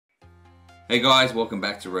Hey guys, welcome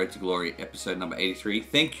back to Road to Glory episode number 83.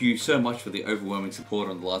 Thank you so much for the overwhelming support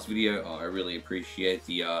on the last video. I really appreciate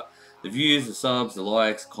the views, the subs, the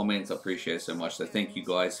likes, comments. I appreciate it so much. So thank you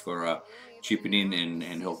guys for chipping in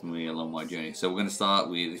and helping me along my journey. So we're going to start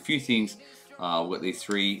with a few things. We've got these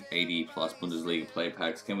 3 80 plus Bundesliga play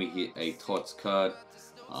packs. Can we hit a TOTS card?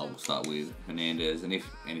 We'll start with Hernandez, and if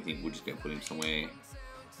anything, we'll just go put him somewhere.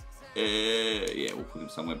 Yeah, we'll put him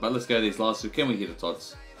somewhere. But let's go these last two. Can we hit a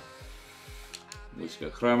TOTS? Let's go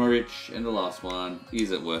Kramaric, and the last one,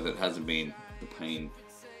 is it worth it? Hasn't been the pain.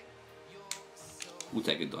 We'll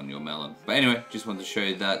take it on your melon. But anyway, just wanted to show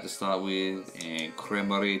you that to start with. And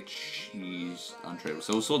Kramaric is untradeable.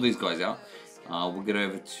 So we'll sort these guys out. We'll get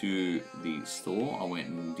over to the store. I went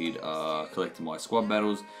and did collected my squad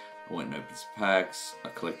battles. I went and opened some packs. I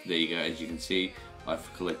collected, there you go, as you can see,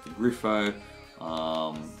 I've collected Griffo.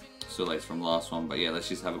 Still late from last one. But yeah, let's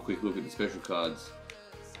just have a quick look at the special cards.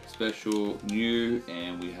 Special, new,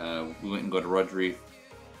 and we went and got a Rodri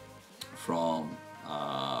from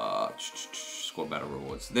Squad Battle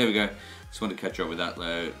Rewards. There we go. Just wanted to catch up with that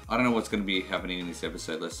though. I don't know what's going to be happening in this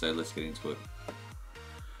episode. Let's get into it.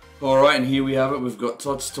 Alright, and here we have it. We've got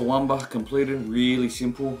TOTS Tawamba completed. Really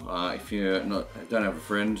simple. If you don't have a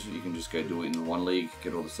friend, you can just go do it in one league.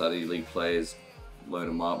 Get all the Saudi league players, load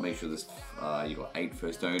them up, make sure this you got 8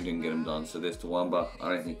 first owned and get them done. So there's Tawamba. I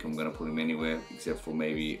don't think I'm going to put him anywhere except for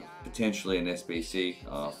maybe potentially an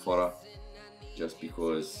SBC fodder, just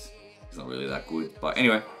because he's not really that good. But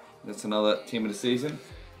anyway, that's another team of the season,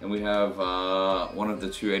 and we have one of the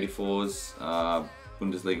 284s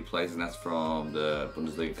Bundesliga players, and that's from the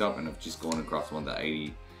Bundesliga Cup. And I've just gone and crafted one of the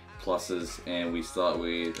 80 pluses, and we start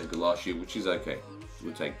with a GULLIT, which is okay.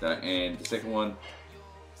 We'll take that. And the second one.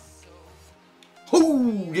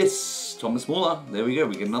 Oh, yes, Thomas Muller. There we go.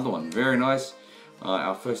 We get another one. Very nice.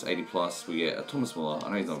 Our first 80 plus, we get a Thomas Muller. I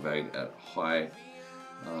know he's not valued at high.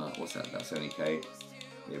 What's that? About 70k.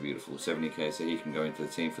 Yeah, beautiful. 70k. So he can go into the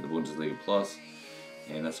team for the Bundesliga plus,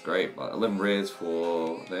 and that's great. But 11 rares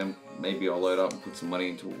for them. Maybe I'll load up and put some money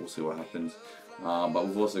into it. We'll see what happens. But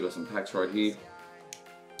we've also got some packs right here.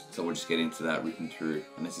 So we'll just get into that, ripping through.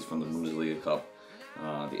 And this is from the Bundesliga Cup.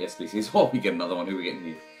 The SBCs. Oh, we get another one. Who are we getting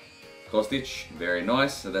here? Kostic, very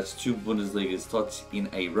nice. So that's 2 Bundesliga's TOTS in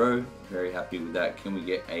a row. Very happy with that. Can we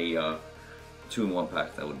get a 2-in-1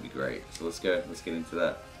 pack? That would be great. So let's go. Let's get into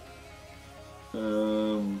that.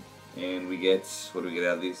 And we get, what do we get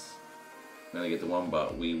out of this? We only get the one,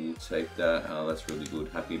 but we will take that. That's really good.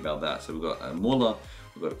 Happy about that. So we've got a Muller,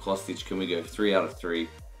 we've got a Kostic. Can we go 3 out of 3?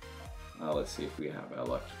 Let's see if we have our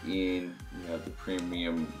luck in. We have the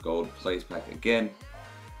premium gold plays pack again,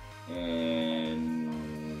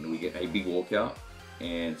 and we get a big walkout,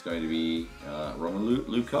 and it's going to be Romelu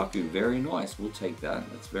Lukaku. Very nice. We'll take that.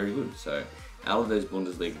 That's very good. So out of those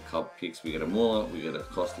Bundesliga Cup picks, we get a Muller, we get a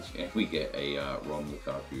Kostic, and we get a Romelu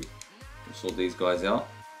Lukaku. We'll sort these guys out,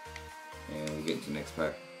 and we'll get into the next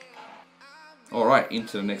pack. Alright,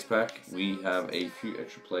 into the next pack, we have a few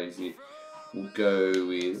extra players here. We'll go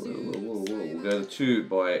with, we'll go the 2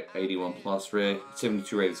 by 81 plus rare,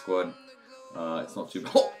 72 rated squad. It's not too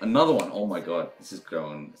bad. Oh, another one. Oh my god, this is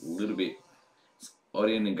going a little bit.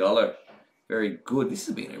 Odion and Gallo. Very good. This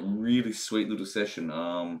has been a really sweet little session.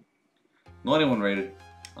 91 rated.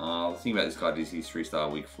 The thing about this card is he's 3-star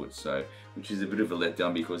weak foot, so which is a bit of a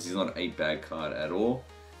letdown because he's not a bad card at all.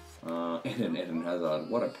 Eden Hazard.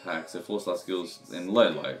 What a pack. So 4-star skills and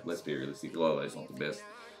low. Let's be realistic. Low is not the best.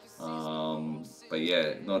 But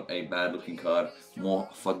yeah, not a bad looking card. More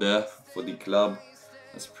fodder for the club.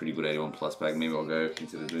 That's a pretty good 81 plus pack. Maybe I'll go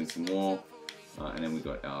consider doing some more. And then we've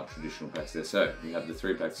got our traditional packs there. So we have the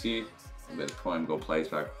 3 packs here. We've got the Prime Gold Plays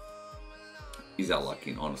pack. Is our luck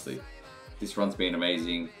in, honestly. This run's been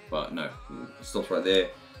amazing, but no, it stops right there.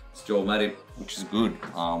 It's Joel Matip, which is good.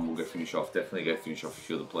 We'll go finish off. Definitely go finish off a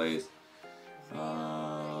few of the players.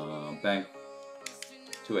 Bang.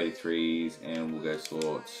 283s, and we'll go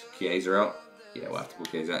sort Chiesa out. Yeah, we'll have to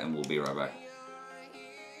put Chiesa out, and we'll be right back.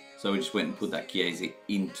 So we just went and put that Chiesa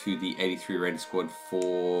into the 83 rated squad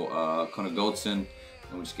for Connor Goldson, and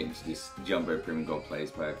we'll just get into this Jumbo Premium Gold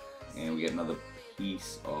Players pack, and we get another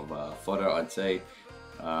piece of fodder, I'd say.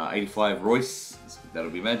 85 Royce,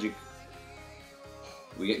 that'll be magic.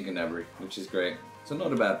 We get Gnabry, which is great. So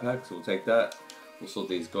not a bad pack, so we'll take that. We'll sort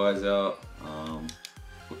these guys out.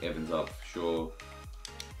 Put Evans up for sure.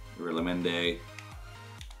 Mende, and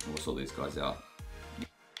we'll sort these guys out.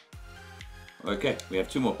 Okay, we have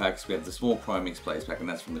 2 more packs. We have the small Prime Mix Plays pack, and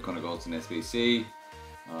that's from the Connor Goldson SBC.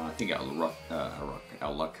 I think our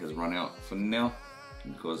luck has run out for now,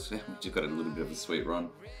 because we just got a little bit of a sweet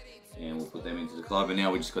run. and we'll put them into the club. And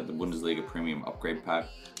now we just got the Bundesliga Premium Upgrade Pack.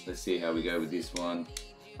 Let's see how we go with this one.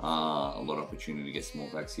 A lot of opportunity to get small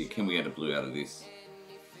packs here. Can we get a blue out of this?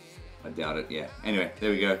 I doubt it, yeah. Anyway,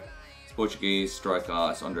 there we go. It's Portuguese striker,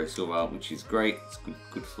 it's Andre Silva, which is great. It's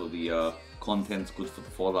good for the content, it's good for the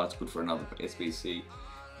follow, it's good for another SBC.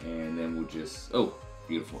 And then we'll just, oh,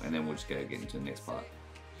 beautiful. And then we'll just get into the next part.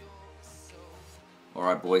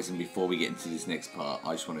 Alright boys, and before we get into this next part,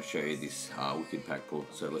 I just want to show you this wicked pack pull.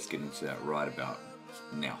 So let's get into that right about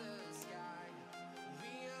now.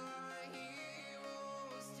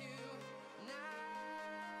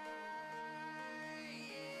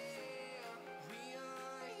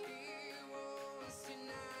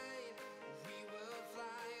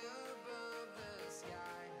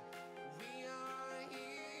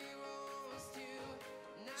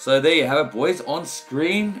 So there you have it boys, on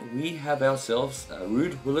screen we have ourselves a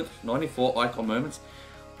Ruud Gullit 94 icon moments.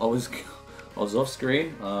 I was off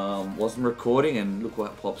screen, wasn't recording, and look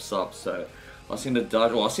what pops up. So I seen the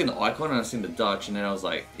Dutch, well I seen the icon and I seen the Dutch, and then I was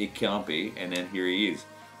like, it can't be, and then here he is.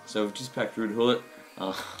 So we've just packed Ruud Gullit,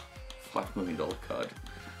 $5 million card.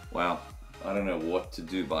 Wow, I don't know what to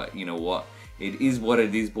do, but you know what? It is what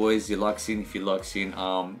it is boys, you like seeing if you like seeing.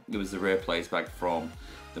 It was the rare plays back from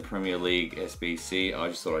the Premier League SBC. I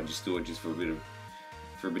just thought I'd just do it just for a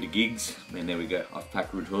bit of gigs, and there we go. I've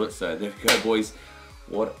packed Ruud Gullit, so there we go, boys.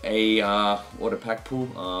 What a pack pull.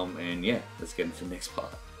 And yeah, let's get into the next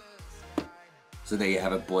part. So there you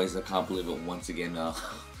have it, boys. I can't believe it. Once again,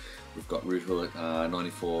 we've got Ruud Gullit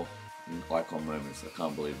 94 icon moments. I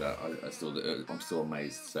can't believe that. I'm still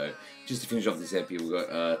amazed. So just to finish off this epi, we've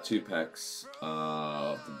got 2 packs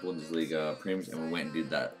of the Bundesliga premiums, and we went and did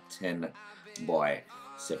that 10 by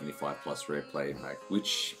 75 plus rare play pack,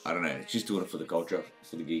 which I don't know, it's just doing it for the culture,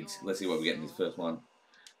 for the gigs. Let's see what we get in this first one.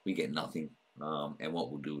 We get nothing, and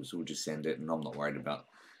what we'll do is we'll just send it, and I'm not worried about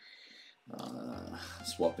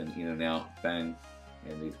swapping in and out. Bang,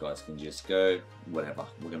 and these guys can just go whatever.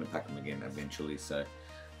 We're going to pack them again eventually. So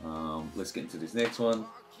let's get into this next one.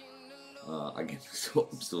 Again,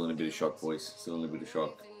 I'm still in a bit of shock, boys. Still in a bit of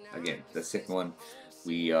shock. Again, the second one,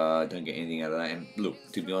 we don't get anything out of that. And look,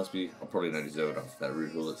 to be honest with you, I probably don't deserve it after that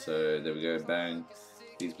Ruud Gullit. So there we go, bang.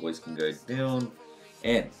 These boys can go down.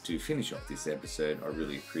 And to finish off this episode, I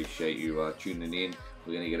really appreciate you tuning in.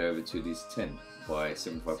 We're going to get over to this 10 by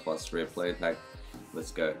 75 plus rare player pack.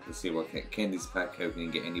 Let's go. Let's see what can this pack, how can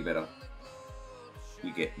it get any better. We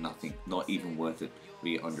get nothing, not even worth it.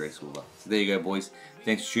 We get Andre Silva. So there you go, boys.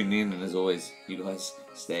 Thanks for tuning in, and as always, you guys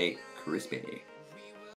stay crispy.